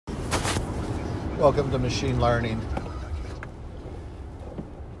Welcome to machine learning.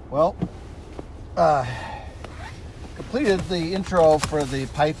 Well, completed the intro for the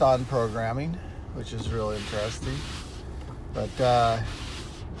Python programming, which is real interesting. But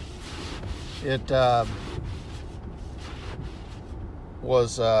it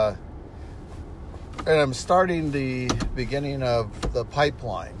was, and I'm starting the beginning of the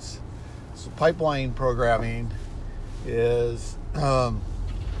pipelines. So pipeline programming is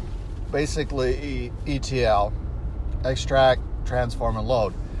basically ETL, extract, transform, and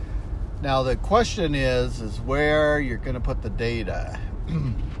load. Now the question is where you're going to put the data.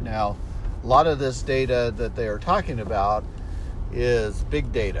 Now, a lot of this data that they are talking about is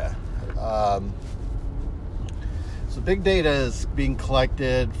big data. So big data is being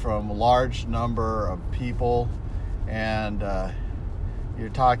collected from a large number of people, and you're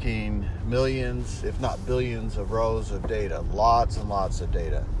talking millions, if not billions, of rows of data, lots and lots of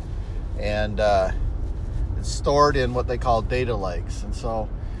data. And it's stored in what they call data lakes. And so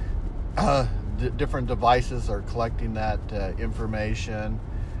different devices are collecting that information,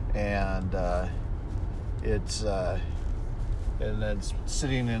 and it's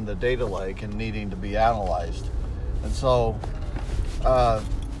sitting in the data lake and needing to be analyzed. And so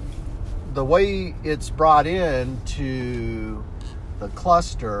the way it's brought into the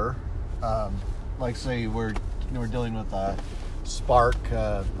cluster, like say we're dealing with a Spark,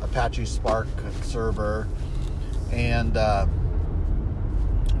 Apache Spark server, and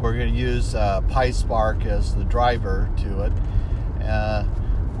we're going to use PySpark as the driver to it.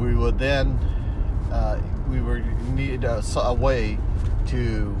 We would then need a way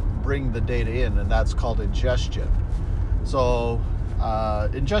to bring the data in, and that's called ingestion. So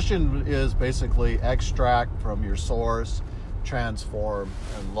ingestion is basically extract from your source, transform,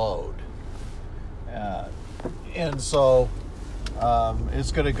 and load. And so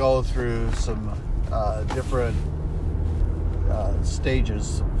it's going to go through some different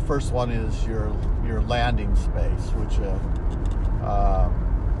stages. First one is your landing space, which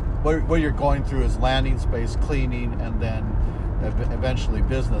what you're going through is landing space, cleaning, and then eventually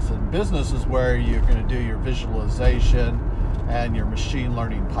business. And business is where you're going to do your visualization and your machine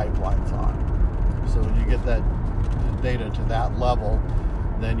learning pipelines on. So when you get that data to that level,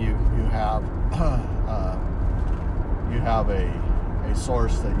 then you have a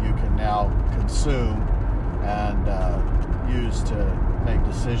source that you can now consume and use to make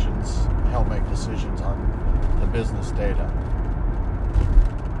decisions, help make decisions on the business data.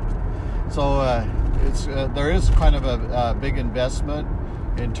 So there is kind of a big investment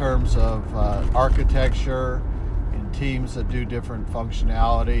in terms of architecture, in teams that do different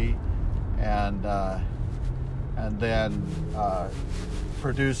functionality, and then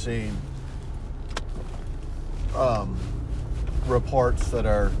producing reports that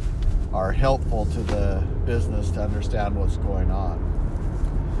are helpful to the business to understand what's going on.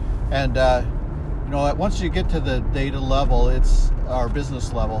 And once you get to the data level, it's our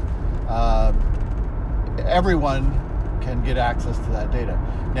business level. Everyone can get access to that data.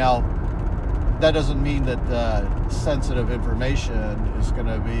 Now, that doesn't mean that the sensitive information is going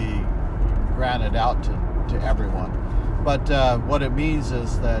to be granted out to everyone. But what it means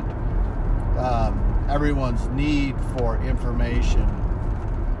is that everyone's need for information,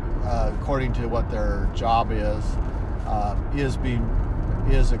 according to what their job is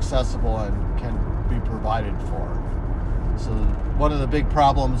accessible and can be provided for. So one of the big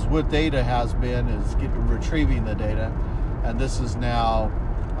problems with data has been is retrieving the data, and this is now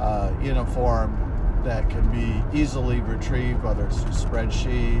in a form that can be easily retrieved, whether it's through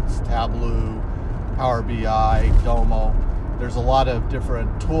spreadsheets, Tableau, Power BI, Domo. There's a lot of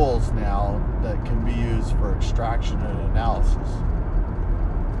different tools now that can be used for extraction and analysis.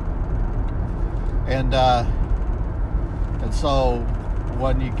 And so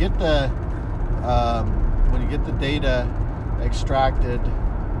when you get the data extracted,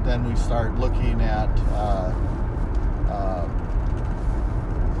 then we start looking at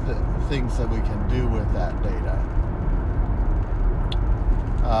the things that we can do with that data.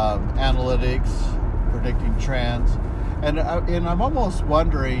 Analytics, predicting trends, and I'm almost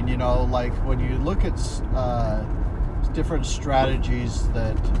wondering, like when you look at different strategies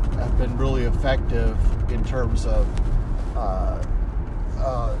that have been really effective in terms of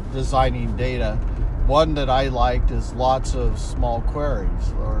designing data. One that I liked is lots of small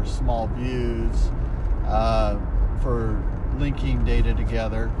queries or small views for linking data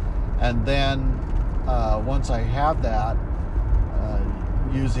together, and then once I have that,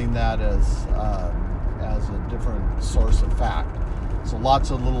 using that as a different source of fact. So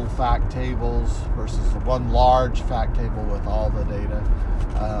lots of little fact tables versus one large fact table with all the data.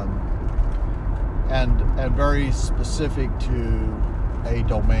 and very specific to a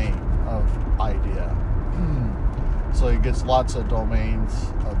domain of idea. So he gets lots of domains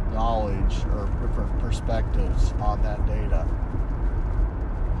of knowledge or different perspectives on that data.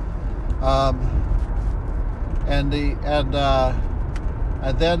 And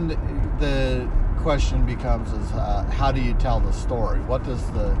then the question becomes is how do you tell the story? What does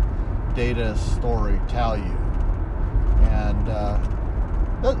the data story tell you? And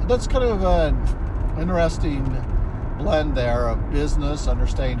that's kind of an interesting blend there of business,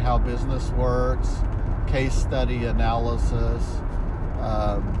 understanding how business works, case study analysis,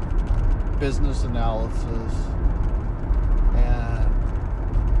 business analysis,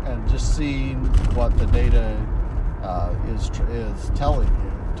 and just seeing what the data is telling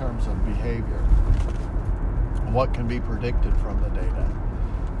you in terms of behavior, what can be predicted from the data.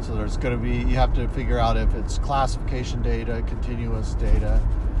 So there's going to be, you have to figure out if it's classification data, continuous data.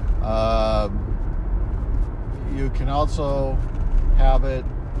 You can also have it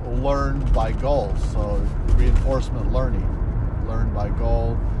learned by goals, so reinforcement learning, learned by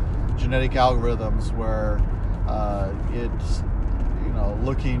goal, genetic algorithms where it's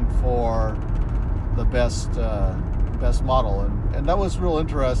looking for the best model, and that was real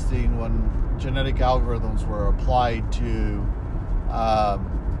interesting when genetic algorithms were applied to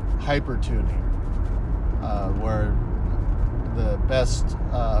hypertuning, where the best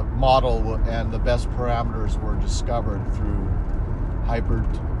model and the best parameters were discovered through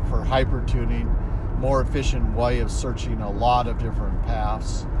hypertuning, more efficient way of searching a lot of different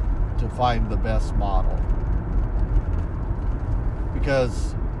paths to find the best model.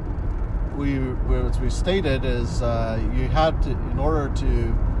 Because as we stated, is you had to, in order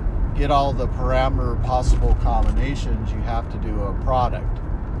to get all the parameter possible combinations, you have to do a product,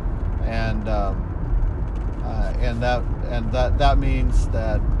 and that means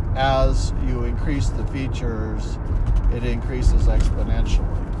that as you increase the features, it increases exponentially.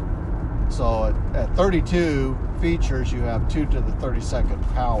 So at 32 features, you have 2 to the 32nd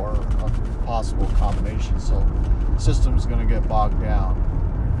power of possible combinations. So the system's going to get bogged down.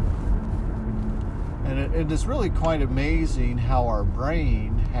 And it is really quite amazing how our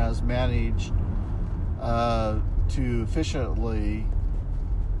brain has managed to efficiently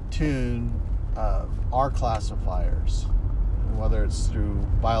tune our classifiers, whether it's through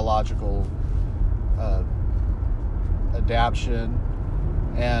biological adaptation,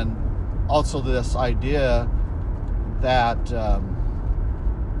 and also this idea that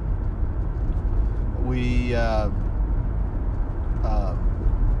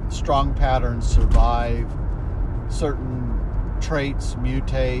strong patterns survive, certain traits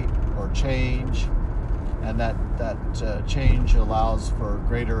mutate or change, and that change allows for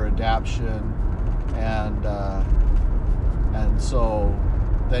greater adaptation, and so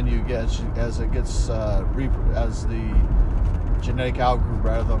then you get, as the genetic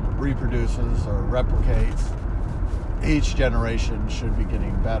algorithm reproduces or replicates, each generation should be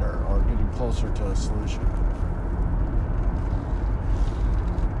getting better or getting closer to a solution.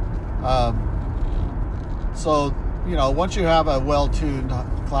 So once you have a well-tuned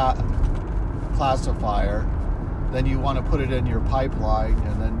classifier, then you want to put it in your pipeline,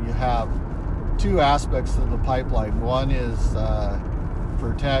 and then you have two aspects of the pipeline. One is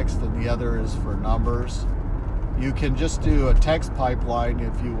for text, and the other is for numbers. You can just do a text pipeline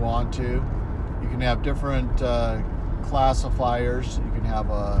if you want to. You can have different classifiers. You can have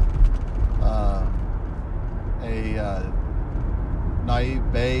a naive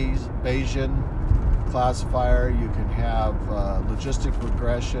Bayesian classifier. You can have logistic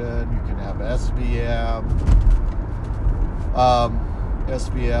regression. You can have SVM,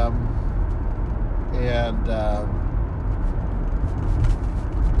 and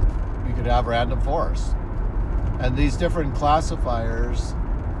you could have random forest. And these different classifiers,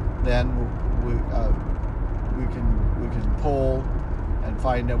 then we can pull and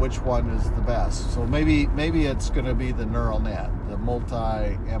find out which one is the best. So maybe it's going to be the neural net, the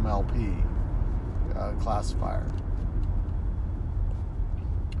multi-MLP classifier.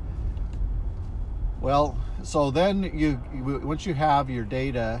 Well, so then once you have your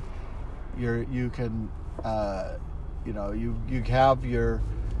data, you can you have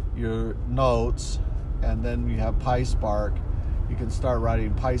your notes, and then you have PySpark. You can start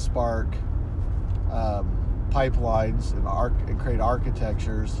writing PySpark pipelines and create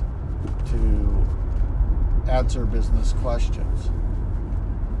architectures to answer business questions,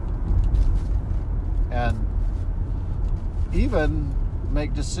 and even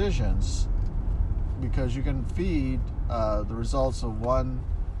make decisions, because you can feed the results of one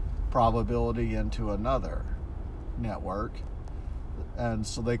probability into another network, and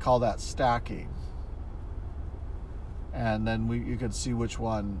so they call that stacking. and then you can see which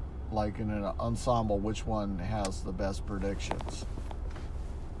one, like in an ensemble, which one has the best predictions.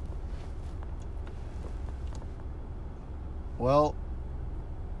 Well,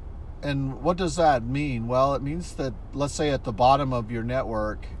 and what does that mean? Well, it means that, let's say at the bottom of your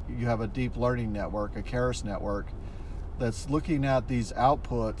network, you have a deep learning network, a Keras network, that's looking at these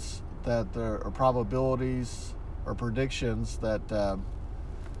outputs that there are probabilities or predictions that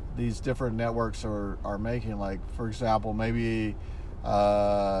these different networks are making. Like, for example, maybe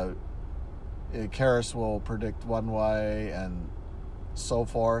Keras will predict one way and so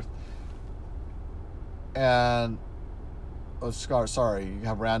forth. And you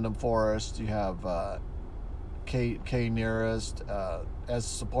have random forest, you have K nearest, as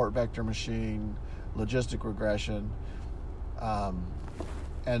support vector machine, logistic regression,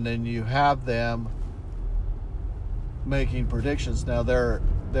 and then you have them making predictions. Now their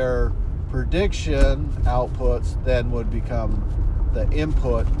prediction outputs then would become the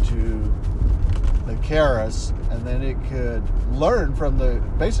input to the Keras, and then it could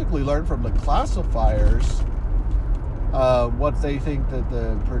basically learn from the classifiers what they think that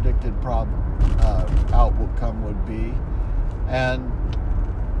the predicted outcome would be, and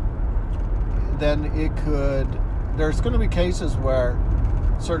then there's going to be cases where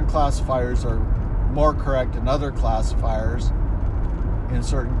certain classifiers are more correct than other classifiers in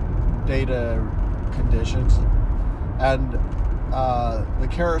certain data conditions, and the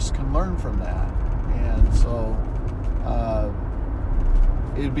Keras can learn from that. And so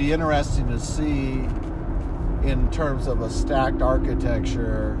it'd be interesting to see, in terms of a stacked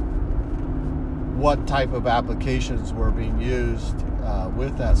architecture, what type of applications were being used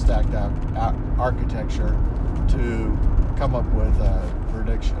with that stacked architecture to come up with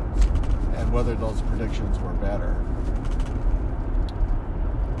predictions, and whether those predictions were better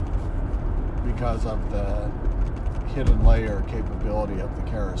because of the hidden layer capability of the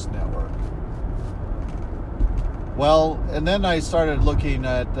Keras network. Well, and then I started looking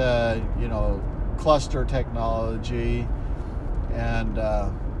at cluster technology, and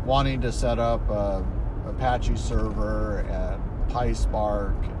wanting to set up a Apache server and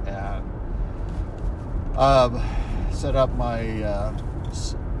PySpark, and set up my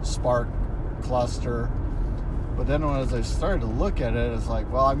Spark cluster. But then as I started to look at it, it's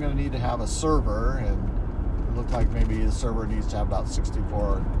like, well, I'm going to need to have a server, and it looked like maybe the server needs to have about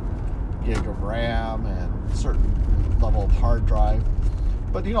 64 gig of RAM and a certain level of hard drive.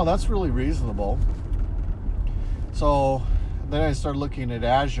 But that's really reasonable. So then I started looking at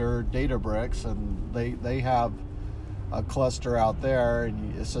Azure Databricks, and they have a cluster out there,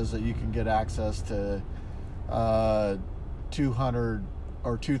 and it says that you can get access to 200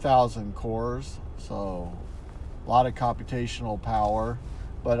 or 2,000 cores. So a lot of computational power,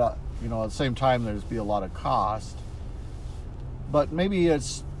 but at the same time there's be a lot of cost. But maybe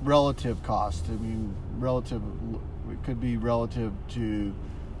it's relative cost. I mean, it could be relative to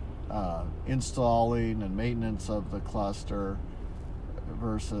installing and maintenance of the cluster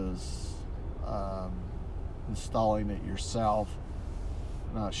versus installing it yourself.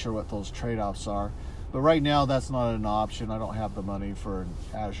 I'm not sure what those trade-offs are, but right now that's not an option. I don't have the money for an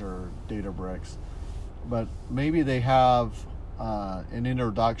Azure Databricks, but maybe they have an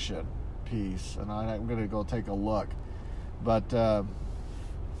introduction piece, and I'm going to go take a look. But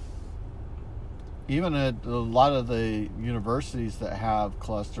even at a lot of the universities that have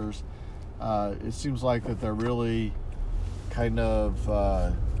clusters, it seems like that they're really kind of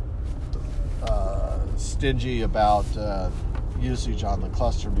stingy about usage on the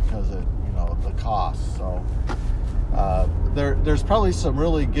cluster because of the cost. So there's probably some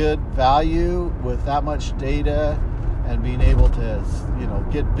really good value with that much data and being able to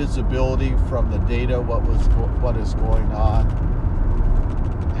get visibility from the data what is going on.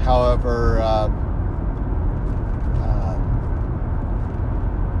 However,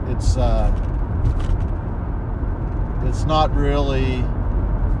 it's not really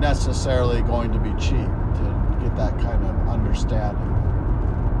necessarily going to be cheap to get that kind of understanding.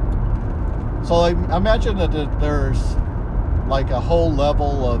 So I imagine that there's like a whole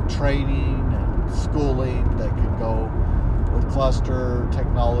level of training and schooling that could go with cluster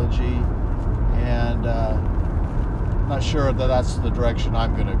technology, and not sure that that's the direction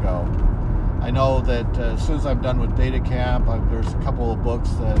I'm going to go. I know that as soon as I'm done with Data Camp, there's a couple of books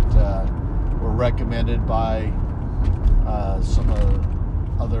that were recommended by some of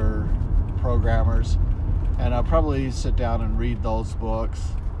the other programmers, and I'll probably sit down and read those books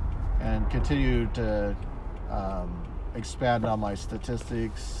and continue to expand on my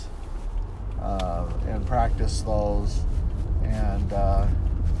statistics and practice those, and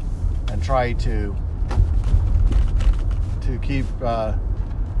try to to keep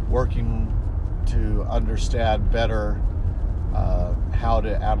working to understand better how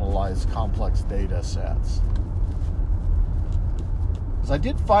to analyze complex data sets. Because I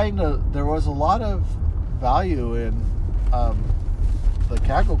did find there was a lot of value in the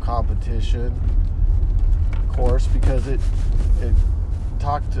Kaggle competition course, because it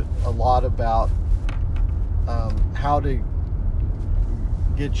talked a lot about how to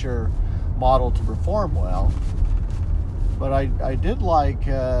get your model to perform well. But I did like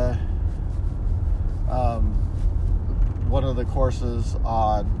one of the courses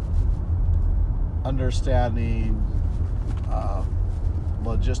on understanding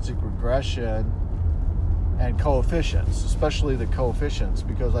logistic regression and coefficients, especially the coefficients,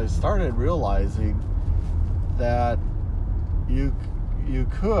 because I started realizing that you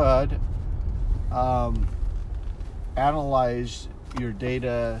could analyze your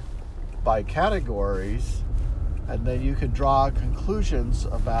data by categories, and then you could draw conclusions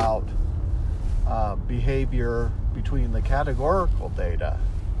about behavior between the categorical data.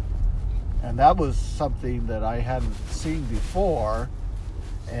 And that was something that I hadn't seen before,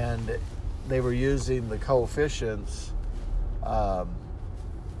 and they were using the coefficients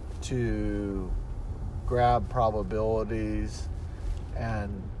to grab probabilities,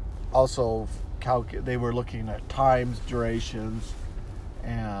 and also they were looking at times, durations,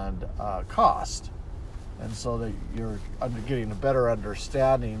 and cost. And so that you're getting a better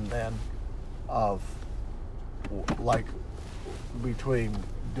understanding then of, like, between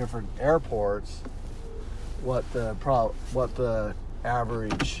different airports, what the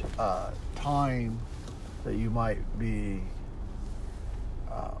average time that you might be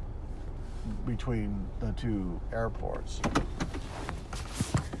between the two airports.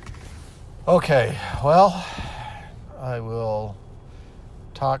 Okay, well, I will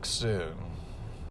talk soon.